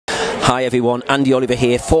Hi everyone, Andy Oliver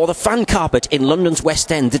here for the fan carpet in London's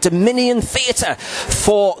West End, the Dominion Theatre,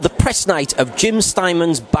 for the press night of Jim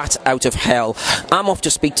Steinman's Bat Out of Hell. I'm off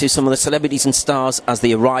to speak to some of the celebrities and stars as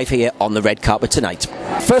they arrive here on the red carpet tonight.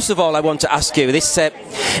 First of all, I want to ask you,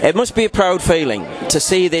 it must be a proud feeling to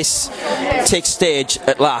see this take stage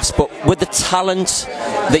at last, but with the talent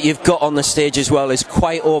that you've got on the stage as well is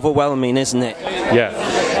quite overwhelming, isn't it?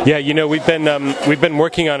 Yeah, you know, we've been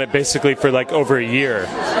working on it basically for like over a year,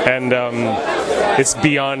 and it's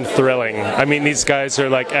beyond thrilling. I mean, these guys are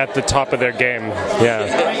like at the top of their game.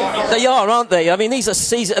 Yeah, they are, aren't they? I mean, these are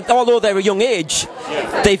seasoned, although they're a young age,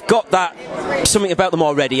 they've got that something about them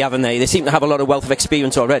already, haven't they? They seem to have a lot of wealth of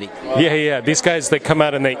experience already. Yeah. These guys, they come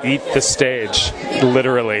out and they eat the stage,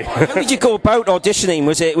 literally. How did you go about auditioning?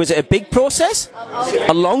 Was it a big process?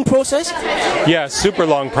 A long process? Yeah, super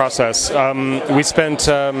long process. We spent,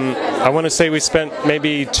 I want to say we spent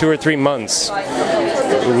maybe 2 or 3 months.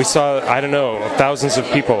 We saw, I don't know, thousands of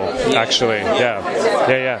people, actually.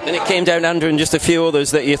 Yeah. And it came down Andrew and just a few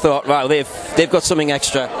others that you thought, wow, they've got something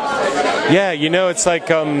extra. Yeah, you know, it's like,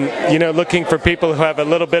 looking for people who have a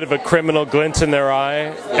little bit of a criminal glint in their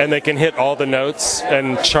eye, and they can hit all the notes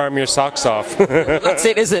and charm your socks off. That's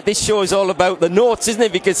it, isn't it? This show is all about the notes, isn't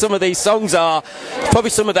it? Because some of these songs are probably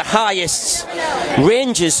some of the highest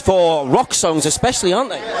ranges for rock songs, especially,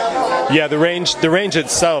 aren't they? Yeah, the range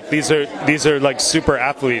itself. These are like super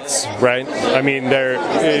athletes, right? I mean, they're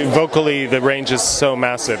vocally, the range is so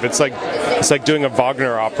massive. It's like doing a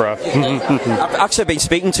Wagner opera. I've actually been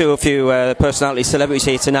speaking to a few personality celebrities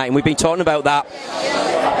here tonight, and we've been talking about that.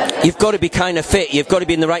 You've got to be kind of fit, you've got to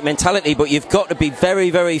be in the right mentality, but you've got to be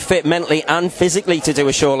very, very fit mentally and physically to do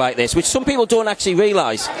a show like this, which some people don't actually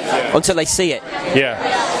realise until they see it.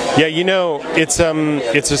 Yeah, you know, it's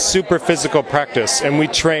a super physical practice, and we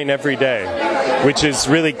train every day, which is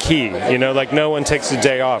really key. You know, like no one takes a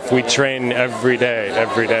day off. We train every day.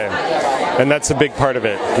 And that's a big part of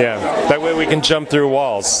it, yeah. That way we can jump through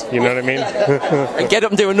walls, you know what I mean? And get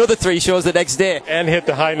up and do another 3 shows the next day. And hit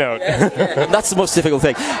the high note. That's the most difficult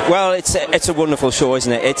thing. Well, it's a wonderful show,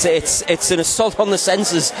 isn't it? It's an assault on the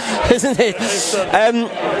senses, isn't it?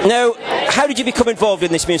 Now, how did you become involved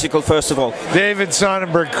in this musical, first of all? David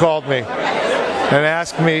Sonnenberg called me and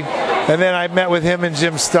asked me, and then I met with him and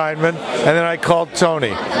Jim Steinman, and then I called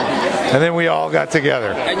Tony, and then we all got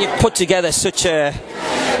together. And you've put together such a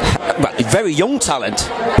very young talent,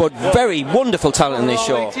 but very wonderful talent in this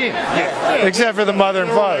show. 18. Except for the mother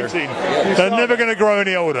and father. They're never going to grow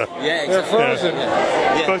any older. Yeah, exactly. They're frozen.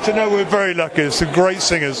 Yeah. But you know, we're very lucky. There's some great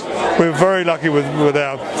singers. We're very lucky with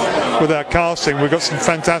our casting. We've got some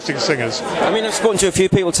fantastic singers. I mean, I've spoken to a few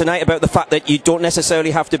people tonight about the fact that you don't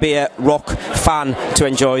necessarily have to be a rock fan to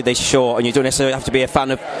enjoy this show, and you don't necessarily have to be a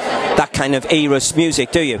fan of that kind of era's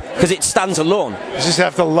music, do you? Because it stands alone. You just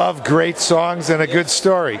have to love great songs and a good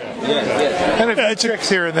story. And a few tricks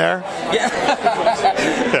here and there.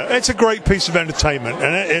 Yeah, it's a great piece of entertainment,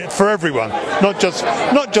 and for everyone, not just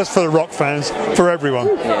for the rock fans, for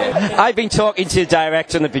everyone. I've been talking to the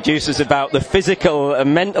director and the producers about the physical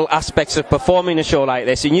and mental aspects of performing a show like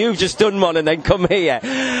this, and you've just done one and then come here.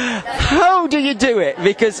 How do you do it?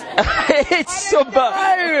 Because it's so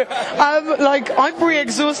bad. I'm pretty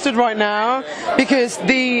exhausted right now because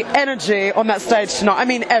the energy on that stage tonight, I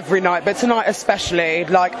mean every night, but tonight especially,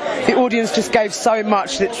 like the audience just gave so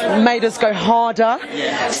much that made us go harder.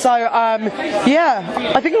 So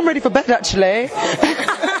I think I'm ready for bed actually.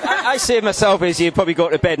 I see myself as you probably go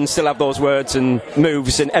to bed and still have those words and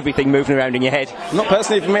moves and everything moving around in your head. Not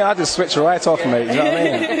personally for me, I just switch right off, mate. You know what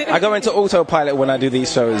I mean? I go into autopilot when I do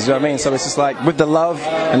these shows. You know what I mean? So it's just like with the love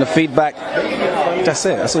and the feedback. That's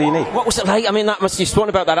it. That's all you need. What was it like? I mean, you spoke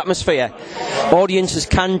about that atmosphere. Audiences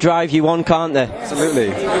can drive you on, can't they?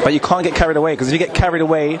 Absolutely. But you can't get carried away, because if you get carried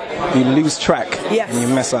away, you lose track. Yes. And you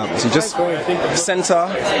mess up. So just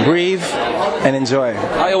center, breathe, and enjoy.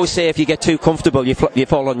 I always say if you get too comfortable, you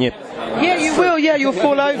fall on your... Yeah, you will. Yeah, you'll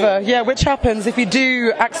fall over. Yeah, which happens if you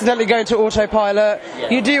do accidentally go into autopilot.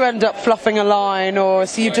 You do end up fluffing a line,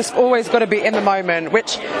 so you've just always got to be in the moment,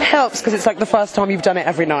 which helps because it's like the first time you've done it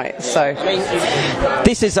every night. So, I mean,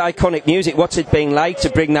 this is iconic music. What's it been like to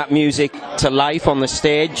bring that music to life on the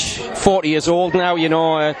stage? 40 years old now, you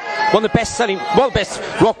know, one of the best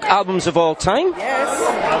rock albums of all time.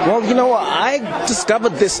 yes. Well, you know what? I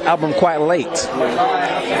discovered this album quite late.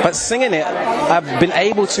 But singing it, I've been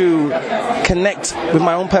able to connect with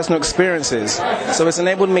my own personal experiences. So it's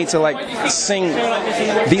enabled me to sing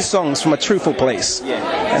these songs from a truthful place.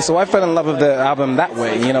 And so I fell in love with the album that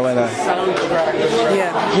way, you know. And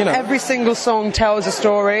Every single song tells a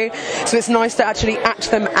story. So it's nice to actually act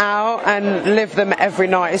them out and live them every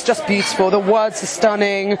night. It's just beautiful. The words are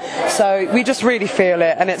stunning. So we just really feel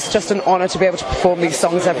it, and it's just an honour to be able to perform these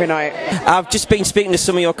songs every night. I've just been speaking to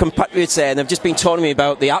some of your compatriots there, and they've just been telling me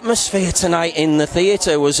about the atmosphere tonight in the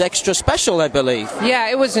theatre was extra special, I believe. Yeah,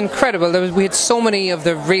 it was incredible. We had so many of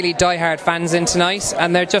the really die-hard fans in tonight,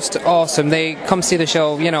 and they're just awesome. They come see the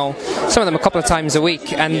show, you know, some of them a couple of times a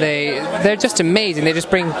week, and they're just amazing. They just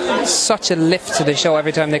bring such a lift to the show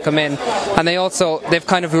every time they come in, and they've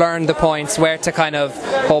kind of learned the points where to kind of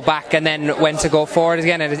go back and then when to go forward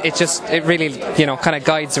again, and it really, you know, kind of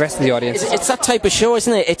guides the rest of the audience. It's that type of show,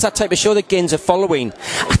 isn't it? It's that type of show that gains a following.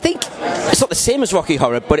 I think it's not the same as Rocky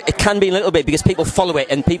Horror, but it can be a little bit, because people follow it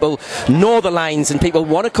and people know the lines and people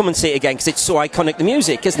want to come and see it again because it's so iconic, the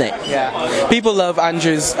music, isn't it? Yeah. People love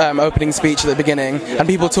Andrew's opening speech at the beginning, and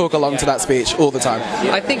people talk along to that speech all the time.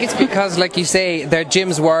 I think it's because, like you say, they're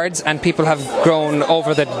Jim's words, and people have grown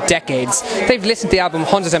over the decades. They've listened to the album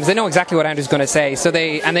hundreds of times. They know exactly what Andrew's going to say, so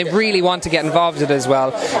they really want to get involved in it as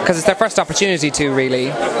well, because it's their first opportunity to, really.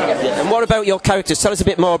 And what about your characters? Tell us a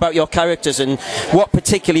bit more about your characters and what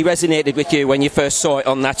particularly resonated with you when you first saw it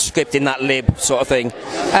on that script in that lib sort of thing.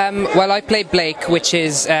 Well, I play Blake, which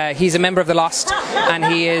is he's a member of the Lost, and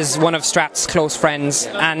he is one of Strat's close friends,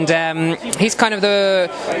 and he's kind of the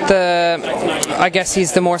I guess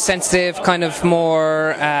he's the more sensitive, kind of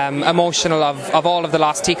more emotional of all of the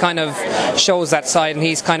Lost. He kind of shows that side, and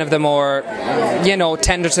he's kind of the more, you know,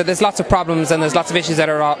 tender to. There's lots of problems and there's lots of issues that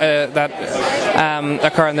are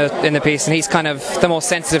occur in the piece, and he's kind of the most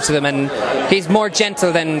sensitive to them, and he's more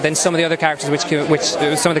gentle than some of the other characters, which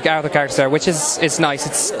some of the other characters are, which is nice.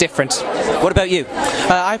 It's different. What about you?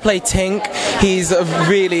 I play Tink. He's a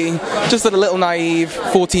really just a little naive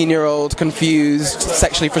 14-year-old confused,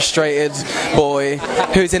 sexually frustrated boy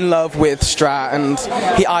who's in love with Strat, and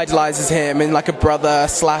he idolizes him in like a brother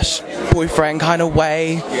 / boyfriend kind of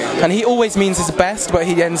way, and he always means his best, but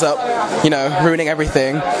he ends up, you know, ruining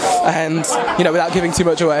everything, and, you know, without giving too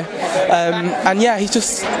much away. And yeah, he's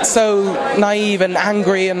just so naive and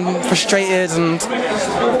angry and frustrated, and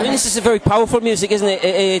I mean, this is a very powerful music, isn't it?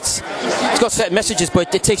 It's got certain messages,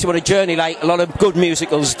 but it takes you on a journey like a lot of good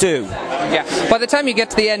musicals do. Yeah. By the time you get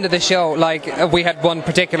to the end of the show, like, we had one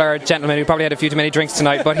particular gentleman who probably had a few too many drinks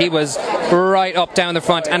tonight, but he was right up down the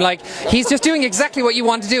front, and like, he's just doing exactly what you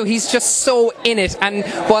want to do. He's just so in it, and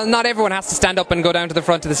while not everyone has to stand up and go down to the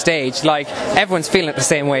front of the stage, like, everyone's feeling it the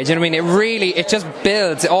same way. Do you know what I mean? It just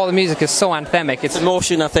builds. All the music is so anthemic. It's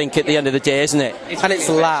emotion, I think, at the end of the day, isn't it? And it's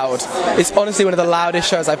loud. It's honestly one of the loudest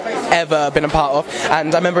shows I've ever been a part of,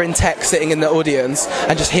 and I remember in tech sitting in the audience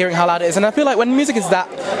and just hearing how loud it is, and I feel like when music is that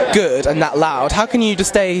good and that loud, how can you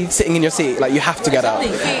just stay sitting in your seat? Like, you have to get up.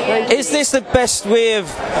 Is this the best way of,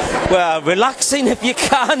 well, relaxing if you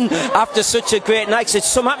can after such a great night? It's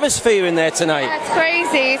some atmosphere in there tonight. Yeah, it's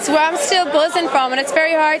crazy. It's where I'm still buzzing from, and it's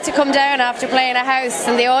very hard to come down after playing a house,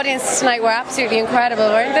 and the audience tonight were absolutely incredible,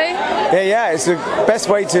 weren't they? Yeah, it's the best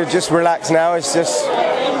way to just relax now. Is just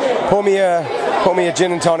pour me a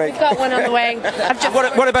gin and tonic. We've got one on the way.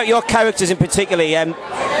 What about your characters in particular?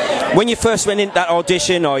 When you first went into that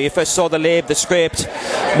audition, or you first saw the lib, the script,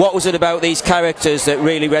 what was it about these characters that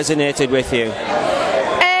really resonated with you?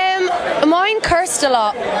 Mine cursed a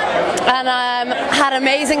lot, and had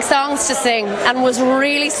amazing songs to sing, and was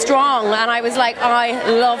really strong, and I was like, I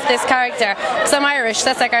love this character, because I'm Irish,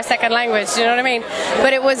 that's like our second language, you know what I mean?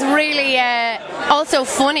 But it was really also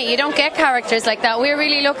funny. You don't get characters like that. We're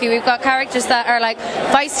really lucky. We've got characters that are like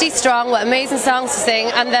feisty, strong, with amazing songs to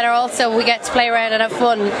sing, and that are also, we get to play around and have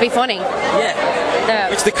fun, be funny. Yeah.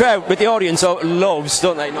 Which the crowd, with the audience, loves,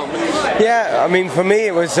 don't they? Yeah, I mean, for me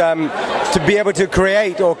it was to be able to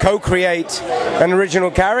create or co-create an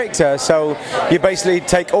original character. So you basically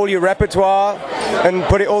take all your repertoire and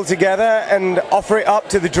put it all together and offer it up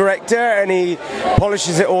to the director, and he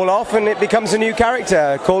polishes it all off, and it becomes a new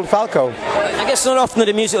character called Falco. I guess not often that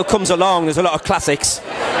a musical comes along, there's a lot of classics.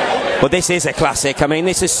 But this is a classic. I mean,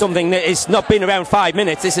 this is something that has not been around 5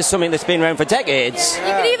 minutes. This is something that's been around for decades. You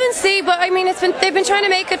can even see, but I mean, they've been trying to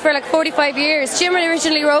make it for like 45 years. Jim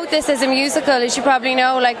originally wrote this as a musical, as you probably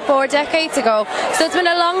know, like 4 decades ago. So it's been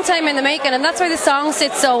a long time in the making, and that's why the songs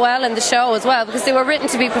sit so well in the show as well, because they were written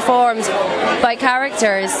to be performed by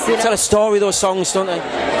characters. They tell a story, those songs, don't they?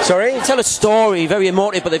 Sorry? They tell a story, very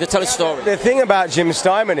emotive, but they tell a story. The thing about Jim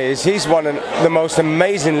Steinman is he's one of the most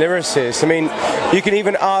amazing lyricists. I mean, you can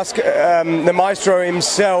even ask the maestro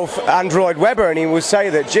himself, Andrew Lloyd Webber, and he will say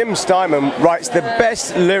that Jim Steinman writes the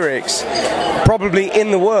best lyrics probably in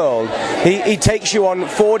the world. He takes you on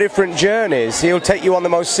 4 different journeys. He'll take you on the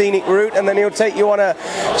most scenic route, and then he'll take you on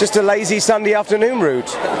just a lazy Sunday afternoon route.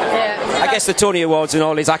 Yeah. I guess the Tony Awards and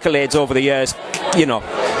all his accolades over the years, you know,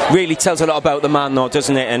 really tells a lot about the man, though,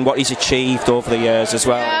 doesn't it? And what he's achieved over the years as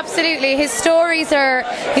well. Yeah, absolutely. His stories are,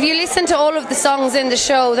 if you listen to all of the songs in the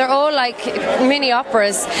show, they're all like mini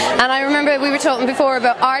operas. And I remember we were talking before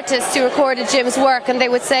about artists who recorded Jim's work, and they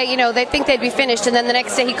would say, you know, they think they'd be finished, and then the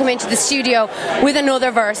next day he'd come into the studio with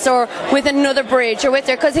another verse or with another bridge or with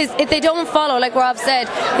their, because if they don't follow, like Rob said,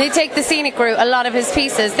 they take the scenic route. A lot of his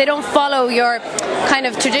pieces, they don't follow your kind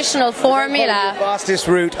of traditional formula. The fastest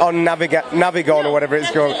route on Navigon or whatever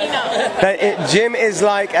it's called. Jim is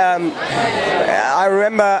like, I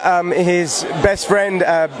remember his best friend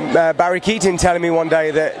Barry Keating telling me one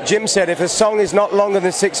day that Jim said if a song is not longer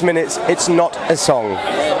than 6 minutes, it's not a song.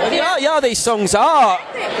 Yeah, these songs are.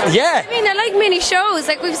 Yeah. I mean, I like mini shows.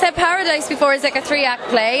 Like we've said, Paradise before is like a 3-act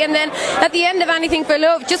play, and then at the end of Anything for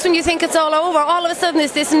Love, just when you think it's all over, all of a sudden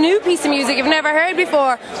there's this new piece of music you've never heard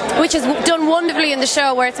before, which is done wonderfully in the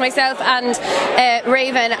show, where it's myself and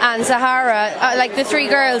Raven and Sahara, like the three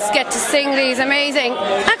girls get to sing these amazing.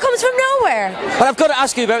 That comes from nowhere. But I've got to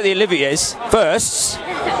ask you about the Oliviers first.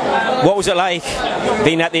 What was it like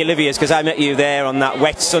being at the Oliviers? Because I met you there on that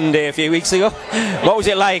wet Sunday a few weeks ago. What was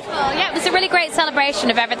it like? Well, yeah, it was a really great celebration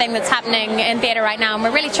of everything that's happening in theatre right now, and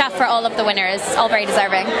we're really chuffed for all of the winners, all very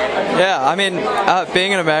deserving. Yeah, I mean,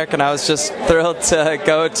 being an American, I was just thrilled to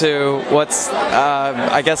go to what's,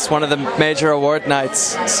 I guess, one of the major award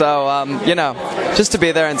nights. So, you know, just to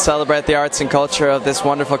be there and celebrate the arts and culture of this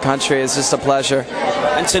wonderful country is just a pleasure.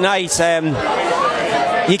 And tonight,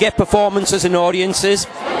 you get performances and audiences,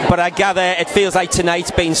 but I gather it feels like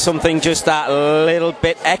tonight's been something just that little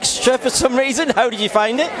bit extra for some reason. How did you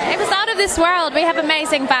find it? It was out of this world. We have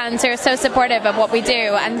amazing fans who are so supportive of what we do,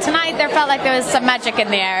 and tonight there felt like there was some magic in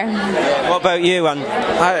the air. What about you, Anne?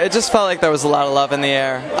 It just felt like there was a lot of love in the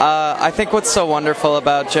air. I think what's so wonderful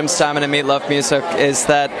about Jim Steinman and Meat Loaf Music is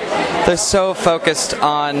that they're so focused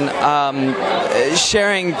on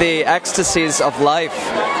sharing the ecstasies of life,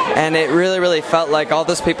 and it really felt like all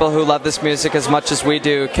those people who love this music as much as we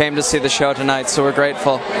do came to see the show tonight, so we're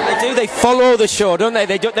grateful. They do. They follow the show, don't they?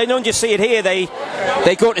 They don't just see it here. They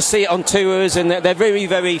go to see it on tours, and they're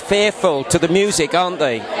very faithful to the music, aren't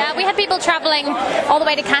they? Yeah, we had people travelling all the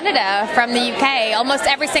way to Canada from the UK. Almost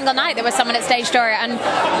every single night there was someone at stage door, and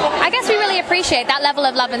I guess we really appreciate that level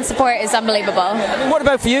of love and support is unbelievable. What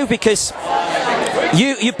about for you? Because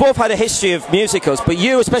you both had a history of musicals, but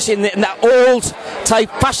you, especially in that old type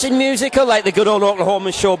fashion musical, like the good old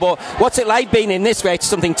Oklahoma Showboat, what's it like being in this where it's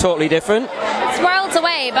something totally different? It's worlds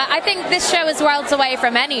away, but I think this show is worlds away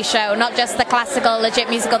from any show, not just the classical, legit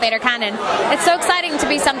musical theatre canon. It's so exciting to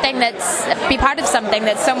be be part of something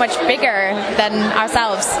that's so much bigger than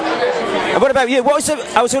ourselves. And what about you?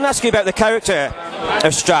 I was going to ask you about the character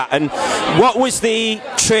of Strat, and what was the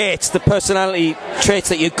traits, the personality traits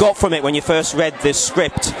that you got from it when you first read the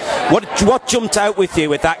script? What jumped out with you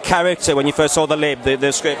with that character when you first saw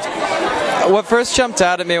the script? What first jumped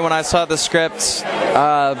out at me when I saw the script,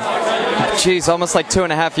 almost like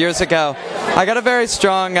 2.5 years ago, I got a very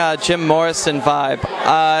strong Jim Morrison vibe.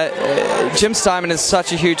 Jim Steinman is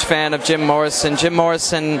such a huge fan of Jim Morrison. Jim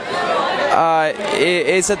Morrison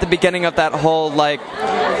is at the beginning of that whole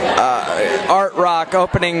art rock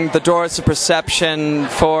opening the doors to perception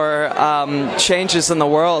for changes in the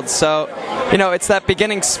world. So, you know, it's that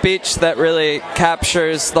beginning speech that really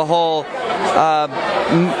captures the whole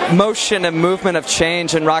motion and movement of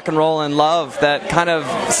change and rock and roll and love that kind of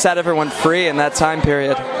set everyone free in that time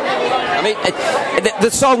period. I mean,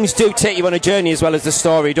 the songs do take you on a journey as well as the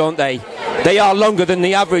story, don't they? They are longer than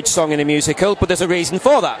the average song in a musical, but there's a reason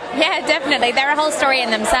for that. Yeah, definitely. They're a whole story in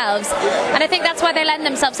themselves. And I think that's why they lend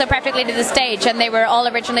themselves so perfectly to the stage, and they were all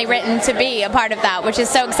originally written to be a part of that, which is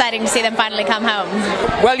so exciting to see them finally come home.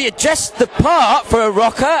 Well, you're just the part for a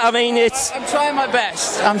rocker. I mean, I'm trying my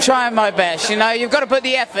best. I'm trying my best. You know, you've got to put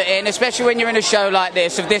the effort in, especially when you're in a show like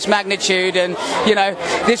this, of this magnitude, and, you know,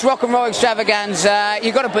 this rock and roll extravaganza,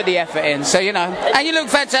 you've got to put the effort in. So, you know, and you look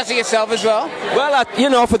fantastic yourself as well. Well, you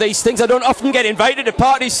know, for these things, I don't often get invited to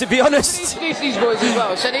parties, to be honest. Introduce these boys as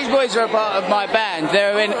well. So these boys are a part of my band.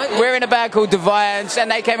 We're in a band called Defiance,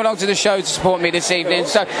 and they came along to the show to support me this evening.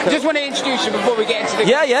 So I just want to introduce you before we get into the...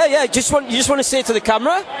 Yeah. You just want to say to the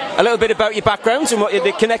camera a little bit about your backgrounds and what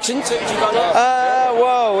the connection to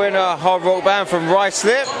well, we're in a hard rock band from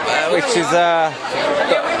Ruislip, which is...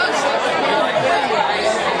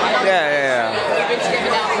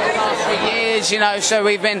 You know, so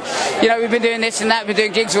we've been doing this and that, we've been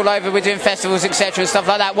doing gigs all over, we're doing festivals, etc. and stuff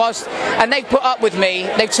like that. And they've put up with me,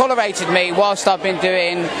 they've tolerated me whilst I've been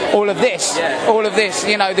doing all of this,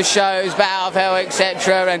 you know, the shows, Bat Out of Hell,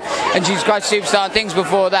 etc. and Jesus Christ Superstar and things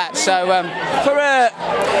before that. So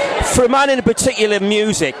for a man in a particular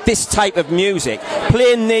music, this type of music,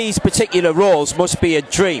 playing these particular roles must be a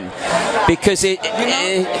dream, because it's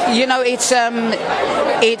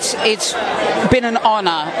been an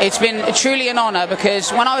honour. It's been truly an honour,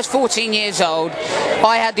 because when I was 14 years old,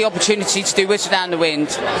 I had the opportunity to do Whistle Down the Wind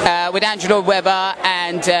with Andrew Lloyd Webber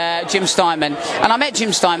and Jim Steinman, and I met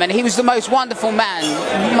Jim Steinman. He was the most wonderful man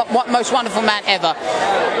ever,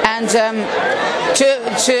 and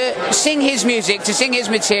to sing his music, to sing his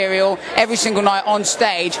material every single night on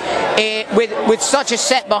stage, with such a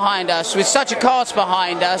set behind us, with such a cast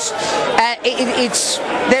behind us,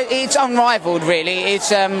 it's unrivaled, really.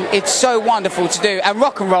 It's so wonderful to do, and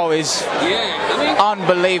rock and roll is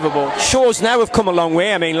unbelievable. Shows now have come a long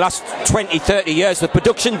way. I mean, last 20-30 years, the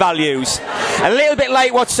production values, a little bit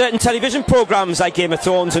like what certain television programmes like Game of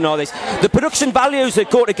Thrones and all this, the production values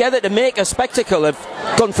that go together to make a spectacle have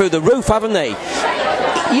gone through the roof, haven't they?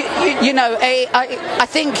 I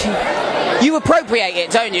think you appropriate it,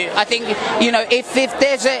 don't you? I think, if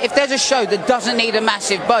there's a show that doesn't need a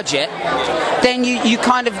massive budget, then you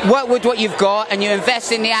kind of work with what you've got and you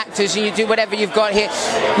invest in the actors and you do whatever you've got here.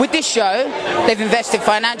 With this show, they've invested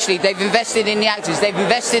financially, they've invested in the actors, they've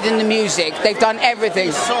invested in the music, they've done everything.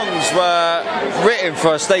 The songs were written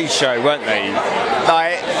for a stage show, weren't they?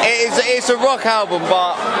 Like, it's a rock album,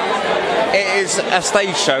 but it is a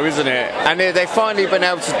stage show, isn't it? And they've finally been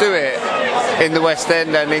able to do it in the West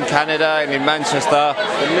End and in Canada and in Manchester,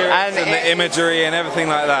 and the imagery and everything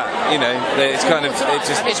like that.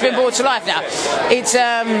 It's been brought to life now. It's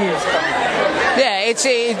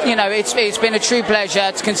been a true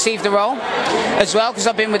pleasure to conceive the role as well, because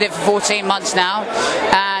I've been with it for 14 months now,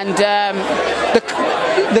 and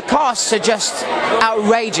the casts are just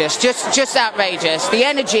outrageous, just outrageous. The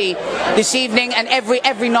energy this evening and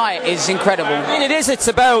every night is incredible. I mean,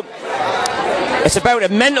 it's about a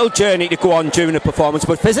mental journey to go on during a performance,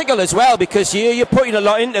 but physical as well, because you're putting a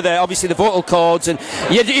lot into there, obviously the vocal cords, and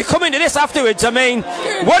you come into this afterwards. I mean,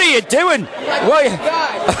 what are you doing?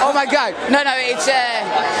 Oh my God! No,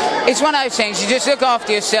 it's one of those things. You just look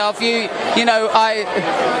after yourself.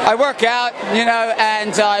 I work out,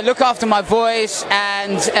 and I look after my voice,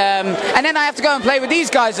 and then I have to go and play with these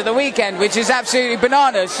guys at the weekend, which is absolutely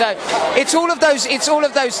bananas. So it's all of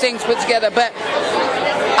those things put together, but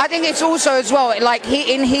I think it's also as well, like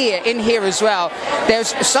in here as well, there's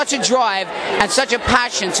such a drive and such a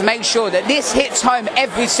passion to make sure that this hits home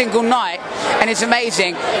every single night, and it's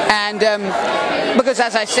amazing. And because,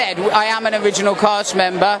 as I said, I am an original cast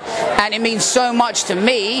member, and it means so much to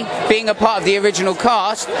me being a part of the original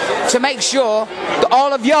cast to make sure that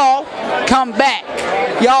all of y'all come back.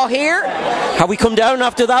 Y'all here? Have we come down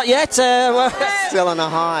after that yet? Still on a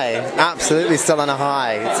high. Absolutely still on a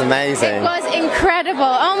high. It's amazing. It was incredible.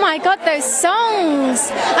 Oh my God, those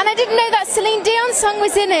songs! And I didn't know that Celine Dion song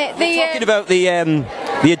was in it. We're talking about the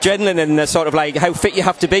adrenaline and the sort of like how fit you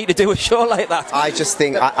have to be to do a show like that. I just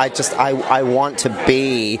think I want to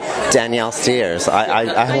be Danielle Steers.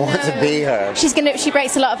 I want to be her. She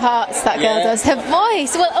breaks a lot of hearts, that girl does. Her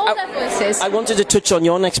voice, well, all their voices. I wanted to touch on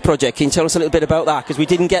your next project. Can you tell us a little bit about that, because we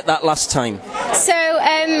didn't get that last time? So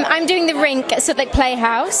I'm doing the Rink at Sutton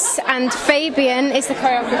Playhouse, and Fabian is the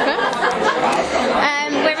choreographer.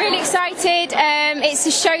 We're really excited. It's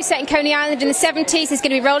a show set in Coney Island in the 70s. There's going to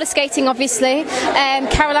be roller skating, obviously.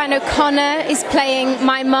 Caroline O'Connor is playing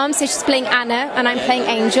my mum, so she's playing Anna, and I'm playing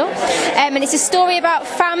Angel. And it's a story about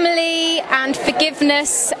family and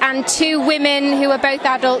forgiveness, and two women who are both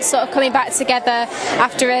adults sort of coming back together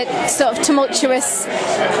after a sort of tumultuous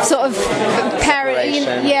sort of parent.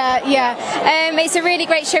 It's a really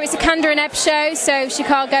great show. It's a Kander and Ebb show, so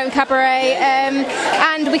Chicago and Cabaret,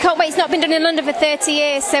 and we can't wait. It's not been done in London for 30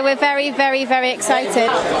 years, so we're very, very, very excited.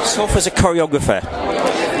 So, as a choreographer,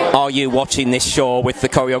 are you watching this show with the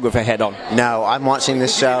choreographer head on? No, I'm watching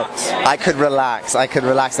this show. I could relax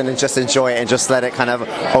and just enjoy it and just let it kind of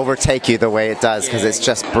overtake you the way it does, because it's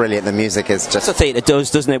just brilliant. The music is just... That's the thing it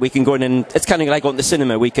does, doesn't it? We can go in and it's kind of like going to the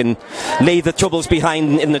cinema. We can leave the troubles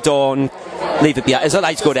behind in the door and leave it behind as the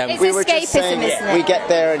lights go down. It's escapism, isn't it? We get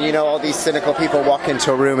there and all these cynical people walk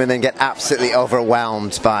into a room and then get absolutely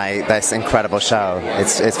overwhelmed by this incredible show.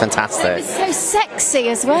 It's fantastic. It's so sexy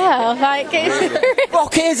as well. Like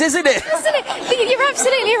rock is, isn't it? Isn't it? You're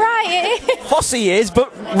absolutely right. Posse is,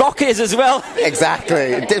 but rock is as well.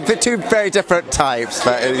 Exactly. Two very different types,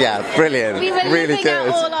 but brilliant. We were really living good. out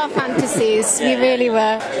all our fantasies. We really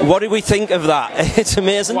were. What did we think of that? It's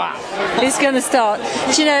amazing. Wow. It's going to start.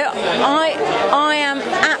 Do you know, I am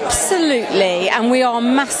absolutely, and we are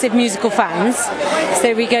massive musical fans,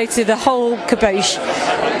 so we go to the whole caboose,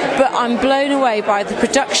 but I'm blown away by the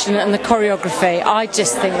production and the choreography. I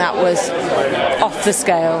just think that was off the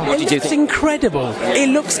scale. Phil? What did you think? Incredible.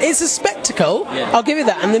 It's a spectacle. Yeah. I'll give it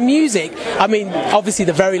that. And the music, I mean, obviously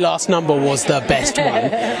the very last number was the best one.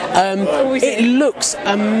 It looks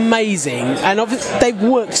amazing, and obviously they've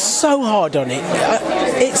worked so hard on it.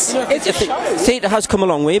 It's a show. Theatre has come a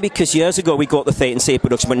long way, because years ago we got the theatre and see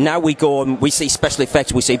production, but now we go and we see special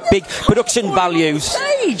effects, we see big production values.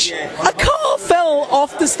 Stage! A car fell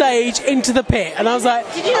off the stage into the pit, and I was like,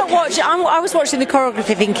 did you not watch it? I was watching the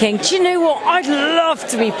choreography thinking, do you know what? I'd love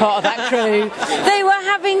to be part of that crew. They were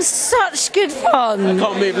having such good fun. I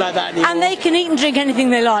can't move like that anymore. And they can eat and drink anything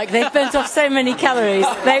they like. They've burnt off so many calories.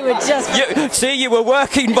 They were just... See, you were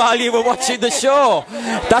working while you were watching the show.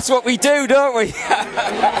 That's what we do, don't we?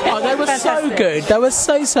 They were so good. They were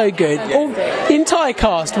so good. The entire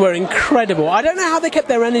cast were incredible. I don't know how they kept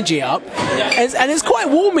their energy up. And it's quite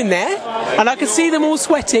warm in there, and I could see them all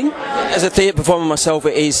sweating. As a theatre performer myself,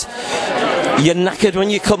 it is... You're knackered when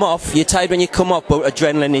you come off, you're tired when you come off, but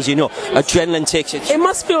adrenaline is, adrenaline takes it. It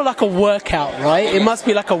must feel like a workout, right? It must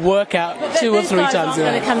be like a workout 2 or 3 times a day. Those guys aren't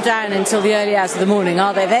going to come down until the early hours of the morning,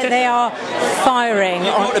 are they? They are firing.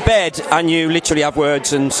 You go to bed and you literally have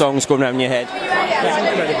words and songs going around your head. That's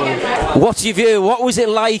incredible. What's your view? What was it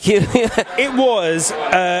like? It was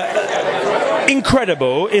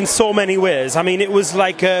incredible in so many ways. I mean, it was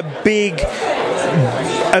like a big,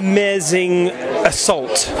 amazing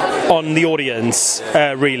assault on the audience,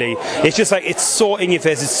 really. It's just like, it's so in your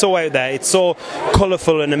face, it's so out there, it's so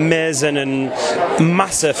colourful and amazing and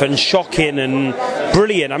massive and shocking and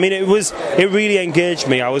brilliant. I mean, it really engaged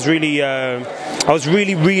me. I was really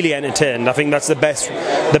entertained. I think that's the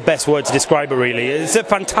best word to describe it, really. It's a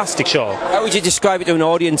fantastic show. How would you describe it to an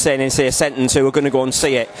audience then, in say a sentence, who are going to go and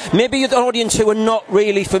see it? Maybe an audience who are not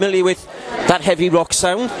really familiar with that heavy rock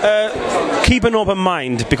sound? Keep an open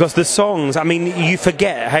mind, because the songs, I mean, you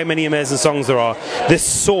forget how many amazing songs there are.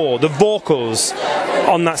 The vocals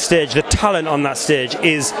on that stage, the talent on that stage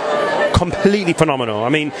is completely phenomenal. I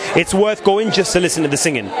mean, it's worth going just to listen to the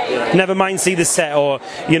singing. Never mind see the set or,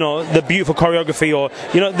 the beautiful choreography or,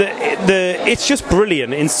 it's just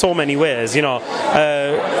brilliant in so many ways,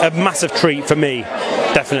 a massive treat for me,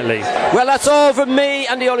 definitely. Well, that's all from me,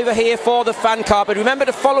 Andy Oliver here for the Fan Carpet. Remember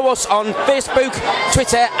to follow us on Facebook,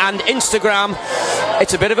 Twitter and Instagram.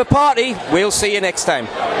 It's a bit of a party. We'll see you next time.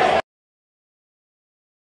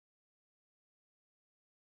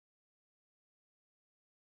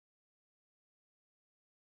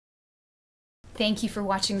 Thank you for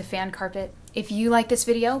watching the Fan Carpet. If you like this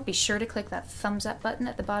video, be sure to click that thumbs up button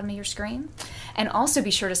at the bottom of your screen. And also be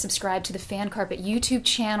sure to subscribe to the Fan Carpet YouTube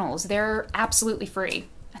channels. They're absolutely free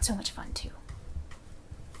and so much fun too.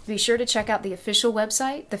 Be sure to check out the official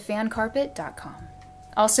website, thefancarpet.com.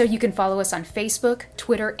 Also, you can follow us on Facebook,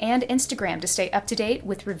 Twitter, and Instagram to stay up to date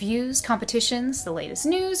with reviews, competitions, the latest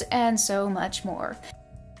news, and so much more.